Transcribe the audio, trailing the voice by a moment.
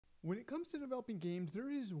When it comes to developing games,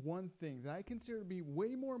 there is one thing that I consider to be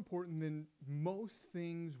way more important than most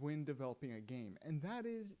things when developing a game, and that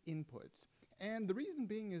is inputs. And the reason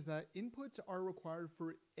being is that inputs are required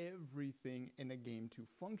for everything in a game to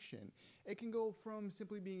function. It can go from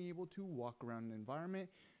simply being able to walk around an environment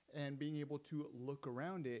and being able to look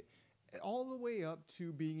around it, all the way up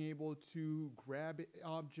to being able to grab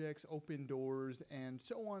objects, open doors, and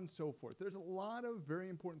so on and so forth. There's a lot of very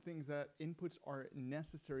important things that inputs are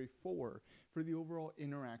necessary for the overall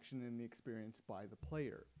interaction and the experience by the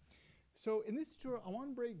player. So in this tutorial, I want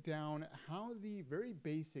to break down how the very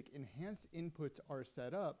basic enhanced inputs are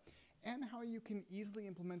set up and how you can easily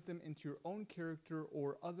implement them into your own character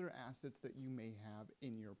or other assets that you may have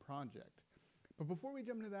in your project. But before we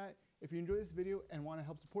jump into that, if you enjoy this video and want to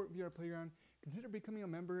help support VR Playground, consider becoming a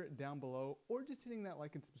member down below or just hitting that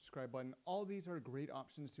like and subscribe button. All these are great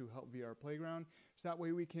options to help VR Playground, so that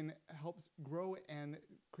way we can help grow and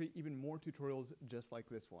create even more tutorials just like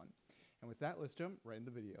this one. And with that, let's jump right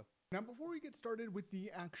into the video. Now, before we get started with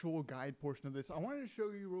the actual guide portion of this, I wanted to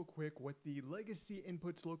show you real quick what the legacy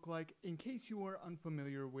inputs look like in case you are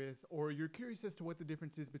unfamiliar with or you're curious as to what the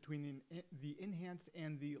difference is between the enhanced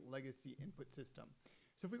and the legacy input system.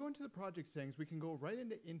 So if we go into the project settings, we can go right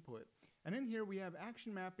into input. And in here we have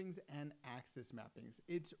action mappings and axis mappings.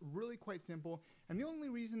 It's really quite simple. And the only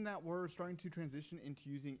reason that we're starting to transition into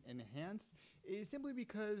using enhanced is simply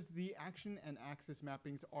because the action and axis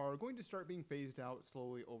mappings are going to start being phased out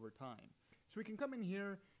slowly over time. So we can come in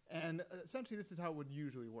here, and essentially this is how it would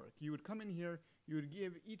usually work. You would come in here, you would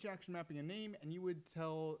give each action mapping a name, and you would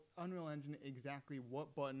tell Unreal Engine exactly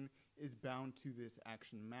what button is bound to this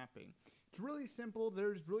action mapping. It's really simple.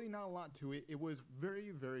 There's really not a lot to it. It was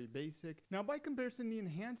very, very basic. Now, by comparison, the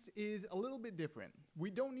enhanced is a little bit different.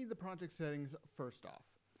 We don't need the project settings first off.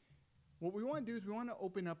 What we want to do is we want to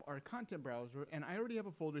open up our content browser, and I already have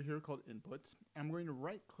a folder here called inputs. I'm going to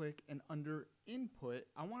right click, and under input,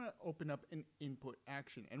 I want to open up an input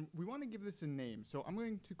action, and we want to give this a name. So I'm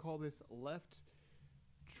going to call this left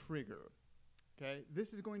trigger. Okay,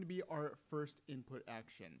 this is going to be our first input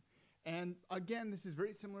action. And again, this is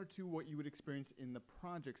very similar to what you would experience in the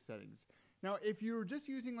project settings. Now, if you're just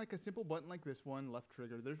using like a simple button like this one, left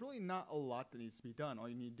trigger, there's really not a lot that needs to be done. All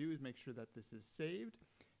you need to do is make sure that this is saved,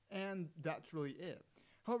 and that's really it.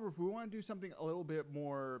 However, if we want to do something a little bit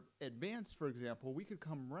more advanced, for example, we could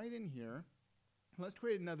come right in here. Let's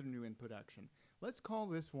create another new input action. Let's call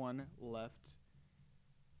this one left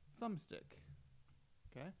thumbstick.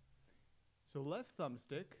 Okay, so left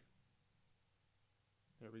thumbstick.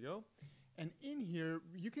 There we go. And in here,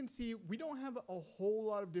 you can see we don't have a whole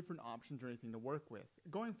lot of different options or anything to work with.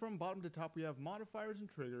 Going from bottom to top, we have modifiers and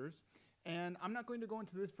triggers. And I'm not going to go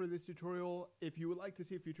into this for this tutorial. If you would like to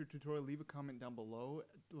see a future tutorial, leave a comment down below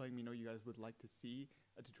letting me know you guys would like to see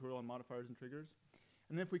a tutorial on modifiers and triggers.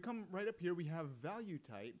 And then if we come right up here, we have value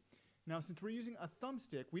type. Now, since we're using a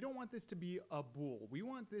thumbstick, we don't want this to be a bool. We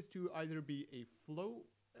want this to either be a float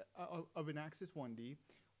of an axis 1D,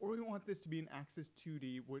 or we want this to be an axis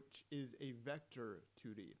 2D, which is a vector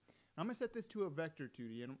 2D. I'm going to set this to a vector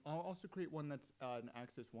 2D, and I'll also create one that's an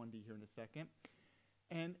axis 1D here in a second.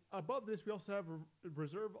 And above this, we also have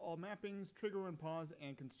reserve all mappings, trigger when pause,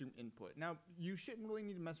 and consume input. Now, you shouldn't really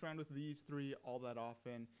need to mess around with these three all that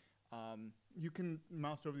often. You can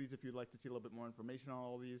mouse over these if you'd like to see a little bit more information on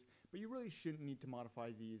all these, but you really shouldn't need to modify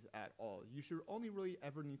these at all. You should only really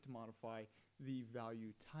ever need to modify the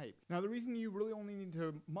value type. Now, the reason you really only need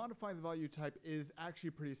to modify the value type is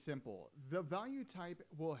actually pretty simple. The value type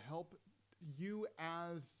will help you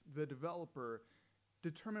as the developer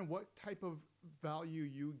determine what type of value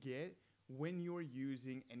you get when you're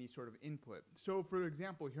using any sort of input. So for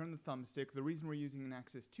example, here on the thumbstick, the reason we're using an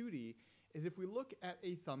axis 2D is if we look at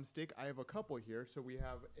a thumbstick, I have a couple here. So we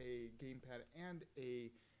have a gamepad and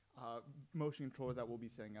a motion controller that we'll be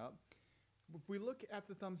setting up. If we look at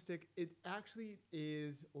the thumbstick, it actually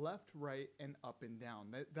is left, right, and up and down.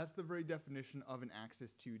 That's the very definition of an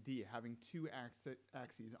axis 2D, having two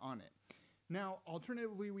axes on it. Now,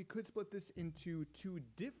 alternatively, we could split this into two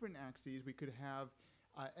different axes. We could have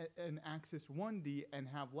an axis 1D and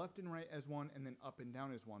have left and right as one and then up and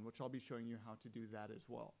down as one, which I'll be showing you how to do that as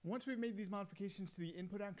well. Once we've made these modifications to the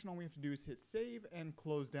input action, all we have to do is hit save and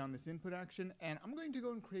close down this input action. And I'm going to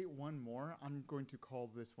go and create one more. I'm going to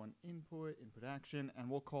call this one input action, and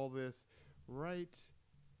we'll call this right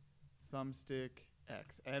thumbstick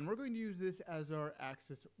X. And we're going to use this as our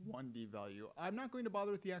axis 1D value. I'm not going to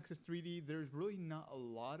bother with the axis 3D. There's really not a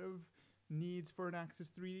lot of needs for an Axis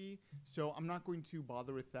 3D, so I'm not going to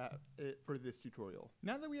bother with that for this tutorial.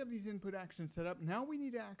 Now that we have these input actions set up, now we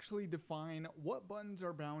need to actually define what buttons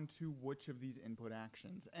are bound to which of these input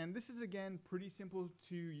actions. And this is, again, pretty simple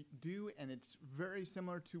to do, and it's very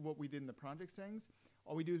similar to what we did in the project settings.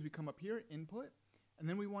 All we do is we come up here, input, and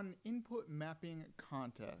then we want an input mapping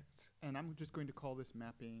context. And I'm just going to call this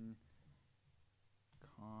mapping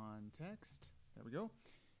context. There we go.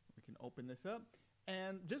 We can open this up.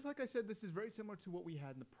 And just like I said, this is very similar to what we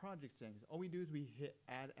had in the project settings. All we do is we hit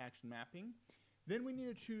add action mapping. Then we need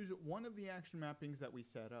to choose one of the action mappings that we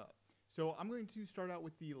set up. So I'm going to start out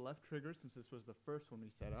with the left trigger since this was the first one we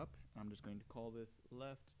set up. I'm just going to call this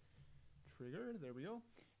left trigger. There we go.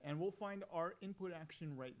 And we'll find our input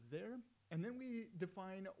action right there. And then we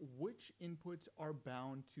define which inputs are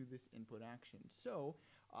bound to this input action. So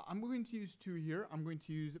I'm going to use two here. I'm going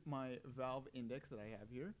to use my valve index that I have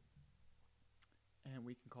here. And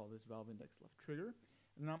we can call this valve index left trigger.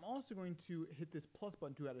 And I'm also going to hit this plus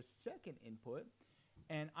button to add a second input.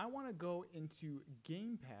 And I want to go into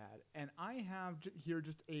gamepad. And I have here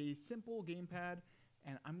just a simple gamepad.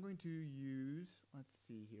 And I'm going to use, let's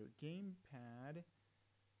see here, gamepad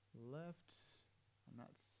left. I'm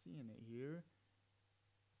not seeing it here.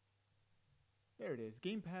 There it is,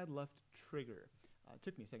 gamepad left trigger. It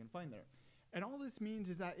took me a second to find there. And all this means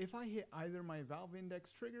is that if I hit either my valve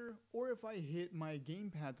index trigger or if I hit my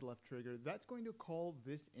gamepad's left trigger, that's going to call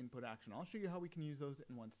this input action. I'll show you how we can use those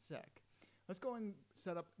in one sec. Let's go and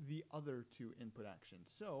set up the other two input actions.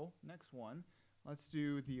 So next one, let's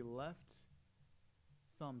do the left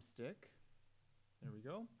thumbstick. There we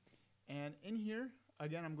go. And in here,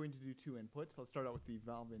 again, I'm going to do two inputs. Let's start out with the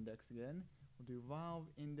valve index again. We'll do valve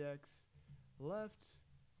index left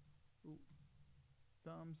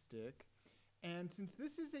thumbstick. And since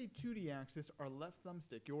this is a 2D axis, our left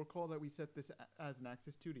thumbstick, you'll recall that we set this as an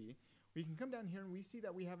axis 2D. We can come down here and we see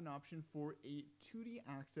that we have an option for a 2D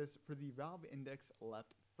axis for the valve index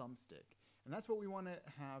left thumbstick. And that's what we want to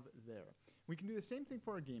have there. We can do the same thing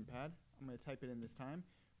for our gamepad. I'm going to type it in this time.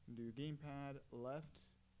 Do gamepad left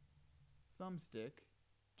thumbstick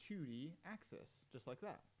 2D axis, just like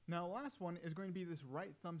that. Now, last one is going to be this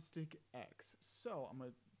right thumbstick X. So I'm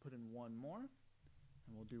going to put in one more,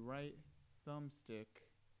 and we'll do right thumbstick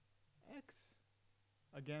X.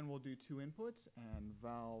 Again, we'll do two inputs, and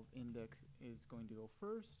valve index is going to go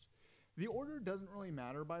first. The order doesn't really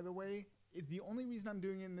matter, by the way. The only reason I'm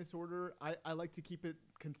doing it in this order, I like to keep it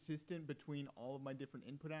consistent between all of my different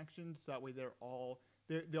input actions. So that way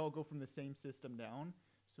they all go from the same system down.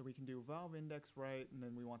 So we can do valve index right, and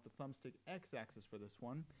then we want the thumbstick X axis for this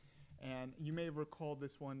one. And you may have recalled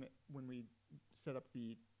this one when we set up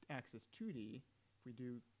the axis 2D. If we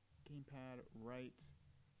do gamepad right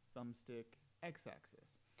thumbstick X axis.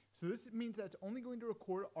 So this means that's only going to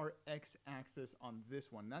record our X axis on this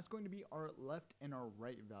one. That's going to be our left and our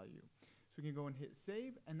right value. So we can go and hit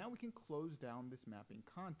save, and now we can close down this mapping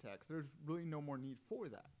context. There's really no more need for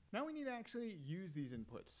that. Now we need to actually use these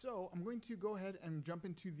inputs. So I'm going to go ahead and jump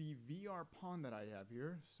into the VR pawn that I have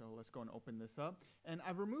here. So let's go and open this up. And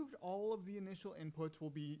I've removed all of the initial inputs.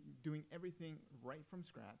 We'll be doing everything right from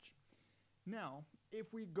scratch. Now,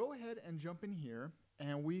 if we go ahead and jump in here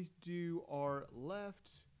and we do our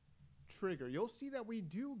left trigger, you'll see that we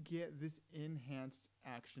do get this enhanced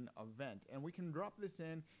action event, and we can drop this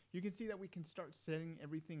in. You can see that we can start setting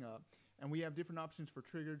everything up, and we have different options for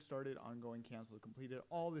triggered, started, ongoing, canceled, completed,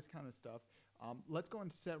 all this kind of stuff. Let's go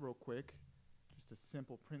and set real quick just a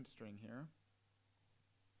simple print string here.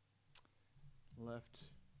 Left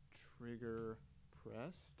trigger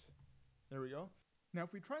pressed. There we go. Now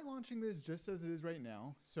if we try launching this just as it is right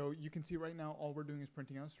now, so you can see right now all we're doing is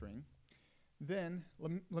printing out a string. Then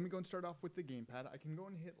let me go and start off with the gamepad. I can go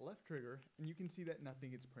and hit left trigger, and you can see that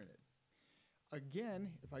nothing gets printed.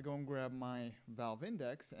 Again, if I go and grab my valve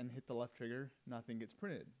index and hit the left trigger, nothing gets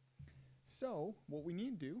printed. So what we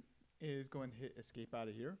need to do is go and hit escape out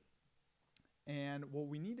of here. And what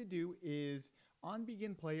we need to do is on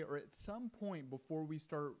begin play, or at some point before we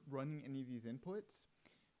start running any of these inputs,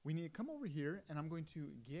 we need to come over here, and I'm going to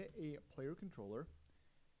get a player controller.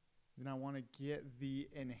 Then I want to get the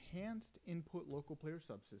enhanced input local player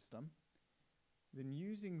subsystem. Then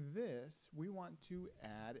using this, we want to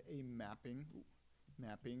add a mapping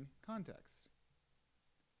context.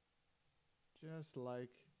 Just like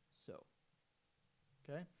so.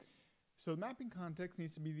 Okay? So the mapping context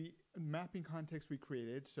needs to be the mapping context we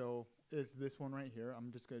created. So it's this one right here.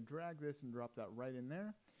 I'm just going to drag this and drop that right in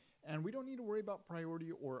there. And we don't need to worry about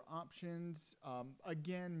priority or options.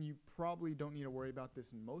 Again, you probably don't need to worry about this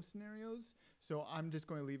in most scenarios. So I'm just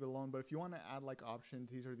going to leave it alone, but if you want to add like options,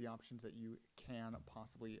 these are the options that you can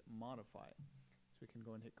possibly modify. So we can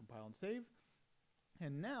go and hit compile and save.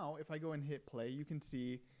 And now if I go and hit play, you can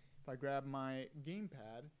see if I grab my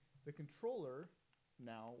gamepad, the controller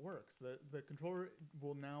now works. The controller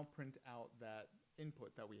will now print out that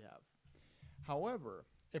input that we have. However,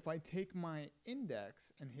 if I take my index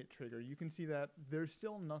and hit trigger, you can see that there's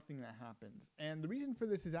still nothing that happens. And the reason for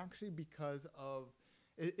this is actually because of,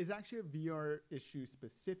 it's actually a VR issue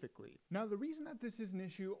specifically. Now, the reason that this is an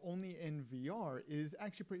issue only in VR is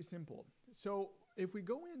actually pretty simple. So if we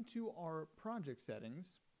go into our project settings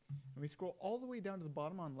and we scroll all the way down to the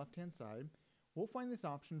bottom on left-hand side, we'll find this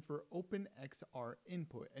option for OpenXR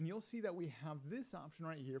input. And you'll see that we have this option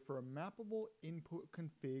right here for a mappable input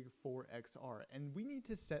config for XR. And we need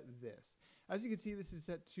to set this. As you can see, this is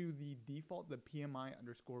set to the default, the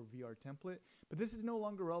PMI_VR template, but this is no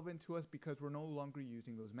longer relevant to us because we're no longer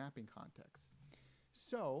using those mapping contexts.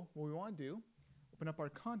 So what we want to do, open up our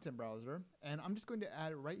content browser, and I'm just going to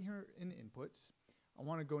add it right here in inputs. I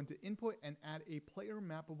want to go into input and add a player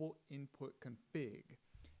mappable input config.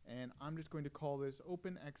 And I'm just going to call this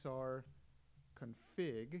OpenXR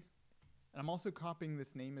config. And I'm also copying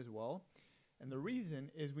this name as well. And the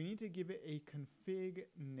reason is we need to give it a config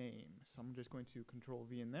name. So I'm just going to Control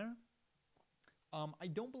V in there. I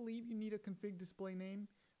don't believe you need a config display name,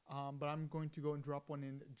 but I'm going to go and drop one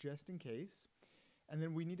in just in case. And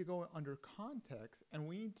then we need to go under context, and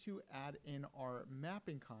we need to add in our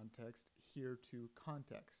mapping context here to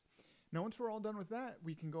context. Now, once we're all done with that,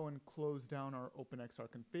 we can go and close down our OpenXR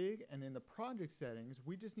config, and in the project settings,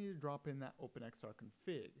 we just need to drop in that OpenXR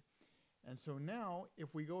config. And so now,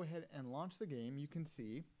 if we go ahead and launch the game, you can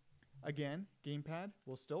see, again, gamepad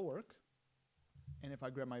will still work. And if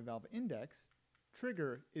I grab my Valve index,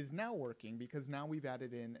 trigger is now working because now we've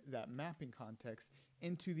added in that mapping context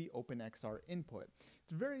into the OpenXR input.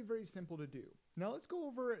 It's very, very simple to do. Now let's go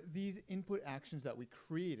over these input actions that we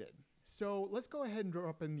created. So let's go ahead and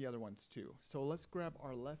drop in the other ones too. So let's grab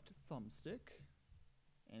our left thumbstick.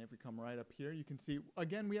 And if we come right up here, you can see,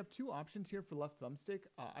 again, we have two options here for left thumbstick.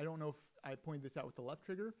 I don't know if I pointed this out with the left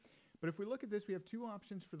trigger, but if we look at this, we have two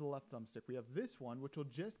options for the left thumbstick. We have this one, which will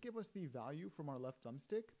just give us the value from our left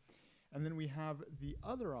thumbstick. And then we have the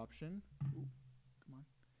other option, come on,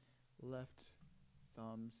 left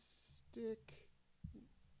thumbstick.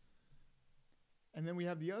 And then we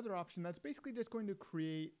have the other option that's basically just going to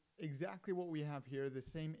create exactly what we have here, the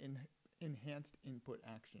same enhanced input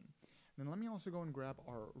action. And then let me also go and grab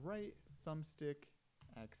our right thumbstick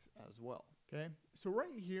X as well. Okay, so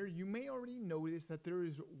right here, you may already notice that there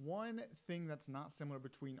is one thing that's not similar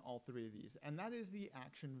between all three of these, and that is the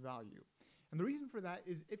action value. And the reason for that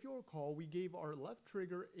is, if you'll recall, we gave our left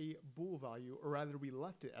trigger a bool value, or rather we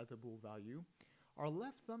left it as a bool value. Our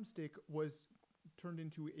left thumbstick was turned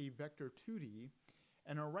into a vector 2D,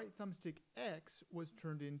 and our right thumbstick X was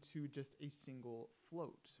turned into just a single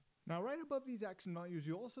float. Now, right above these action values,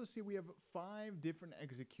 you also see we have 5 different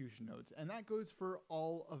execution nodes, and that goes for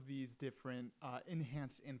all of these different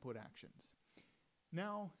enhanced input actions.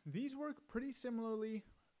 Now, these work pretty similarly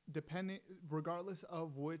regardless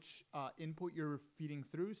of which input you're feeding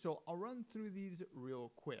through. So I'll run through these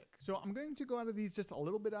real quick. So I'm going to go out of these just a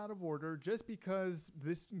little bit out of order, just because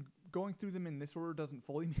going through them in this order doesn't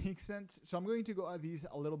fully make sense. So I'm going to go out of these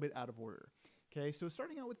a little bit out of order. Okay, so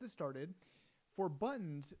starting out with the started, for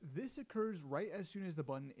buttons, this occurs right as soon as the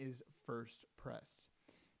button is first pressed.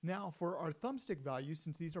 Now, for our thumbstick values,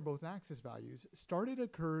 since these are both axis values, started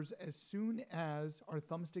occurs as soon as our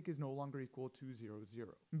thumbstick is no longer equal to 0, 0.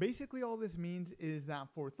 Basically, all this means is that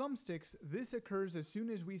for thumbsticks, this occurs as soon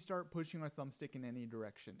as we start pushing our thumbstick in any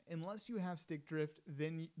direction. Unless you have stick drift,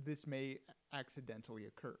 then this may accidentally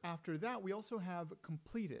occur. After that, we also have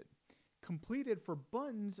completed. Completed for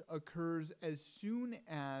buttons occurs as soon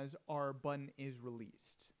as our button is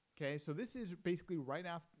released. Okay, so this is basically right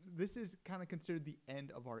after, this is kind of considered the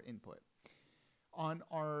end of our input. On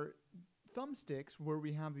our thumbsticks, where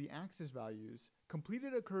we have the axis values,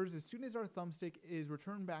 completed occurs as soon as our thumbstick is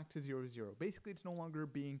returned back to 0, 0. Basically, it's no longer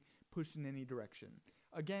being pushed in any direction.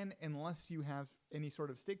 Again, unless you have any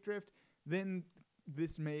sort of stick drift, then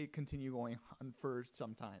this may continue going on for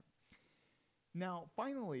some time. Now,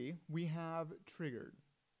 finally, we have triggered.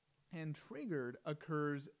 And triggered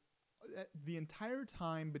occurs the entire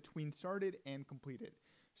time between started and completed.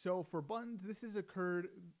 So for buttons, this is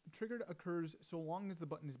triggered occurs so long as the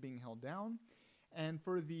button is being held down. And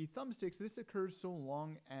for the thumbsticks, this occurs so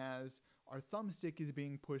long as our thumbstick is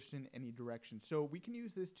being pushed in any direction. So we can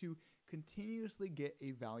use this to continuously get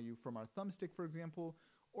a value from our thumbstick, for example,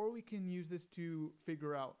 or we can use this to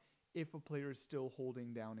figure out if a player is still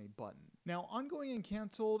holding down a button. Now, ongoing and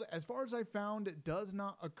canceled, as far as I found, does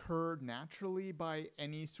not occur naturally by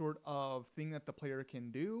any sort of thing that the player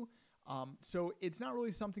can do. So it's not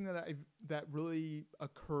really something that really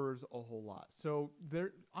occurs a whole lot. So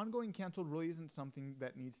ongoing canceled really isn't something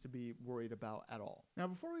that needs to be worried about at all. Now,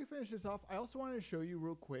 before we finish this off, I also wanted to show you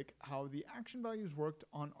real quick how the action values worked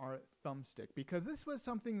on our thumbstick, because this was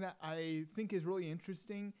something that I think is really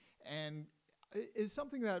interesting and is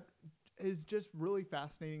something that is just really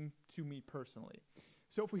fascinating to me personally.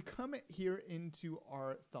 So if we come here into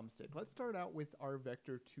our thumbstick, let's start out with our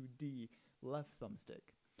vector 2D left thumbstick.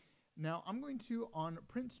 Now I'm going to, on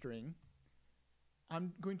print string,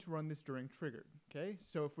 I'm going to run this during triggered. Okay,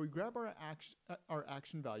 so if we grab our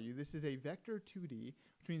action value, this is a vector 2D,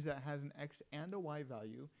 which means that it has an X and a Y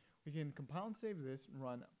value. We can compile and save this and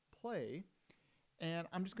run play. And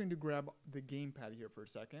I'm just going to grab the gamepad here for a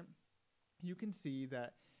second. You can see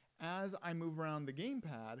that as I move around the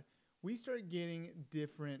gamepad, we start getting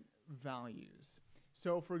different values.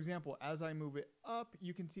 So for example, as I move it up,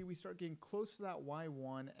 you can see we start getting close to that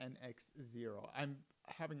Y1 and X0.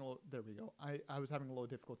 There we go. I was having a little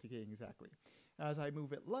difficulty getting exactly. As I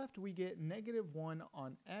move it left, we get -1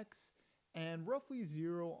 on X and roughly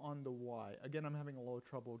 0 on the Y. Again, I'm having a little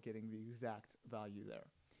trouble getting the exact value there.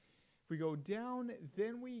 If we go down,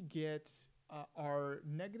 then we get our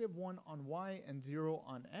 -1 on Y and 0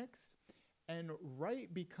 on X, and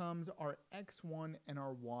right becomes our X1 and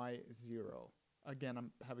our Y0. Again,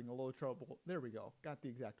 I'm having a little trouble. There we go. Got the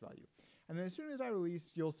exact value. And then as soon as I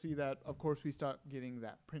release, you'll see that, of course, we start getting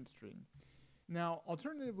that print string. Now,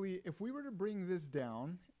 alternatively, if we were to bring this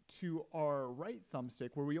down to our right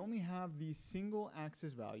thumbstick, where we only have the single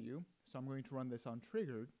axis value, so I'm going to run this on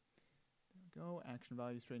triggered. There we go. Action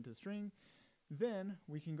value straight into the string. Then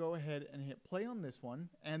we can go ahead and hit play on this one.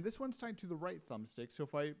 And this one's tied to the right thumbstick. So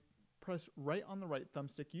if I press right on the right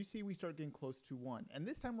thumbstick, you see we start getting close to 1. And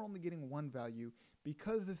this time we're only getting 1 value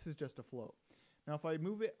because this is just a float. Now if I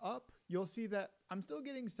move it up, you'll see that I'm still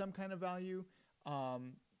getting some kind of value.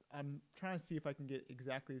 I'm trying to see if I can get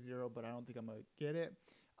exactly 0, but I don't think I'm going to get it.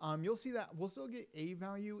 You'll see that we'll still get a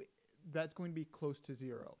value that's going to be close to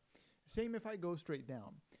 0. Same if I go straight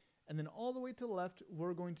down. And then all the way to the left,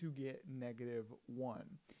 we're going to get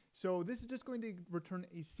 -1. So this is just going to return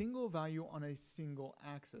a single value on a single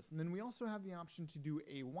axis. And then we also have the option to do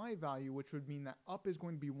a Y value, which would mean that up is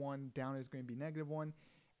going to be 1, down is going to be -1,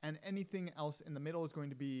 and anything else in the middle is going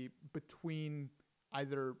to be between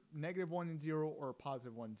either -1 and 0 or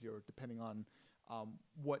 +1 and 0, depending on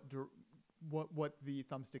what the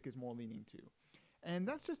thumbstick is more leaning to. And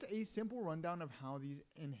that's just a simple rundown of how these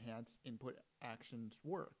enhanced input actions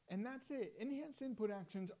work. And that's it. Enhanced input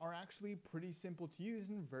actions are actually pretty simple to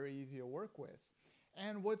use and very easy to work with.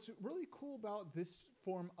 And what's really cool about this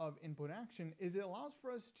form of input action is it allows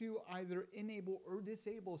for us to either enable or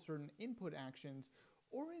disable certain input actions,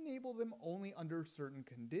 or enable them only under certain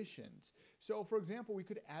conditions. So for example, we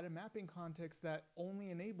could add a mapping context that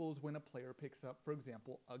only enables when a player picks up, for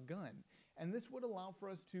example, a gun. And this would allow for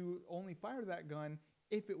us to only fire that gun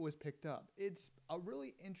if it was picked up. It's a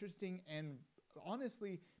really interesting and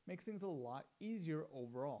honestly makes things a lot easier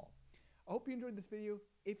overall. I hope you enjoyed this video.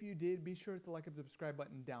 If you did, be sure to like and subscribe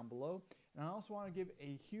button down below. And I also want to give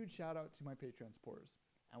a huge shout out to my Patreon supporters.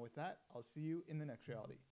 And with that, I'll see you in the next reality.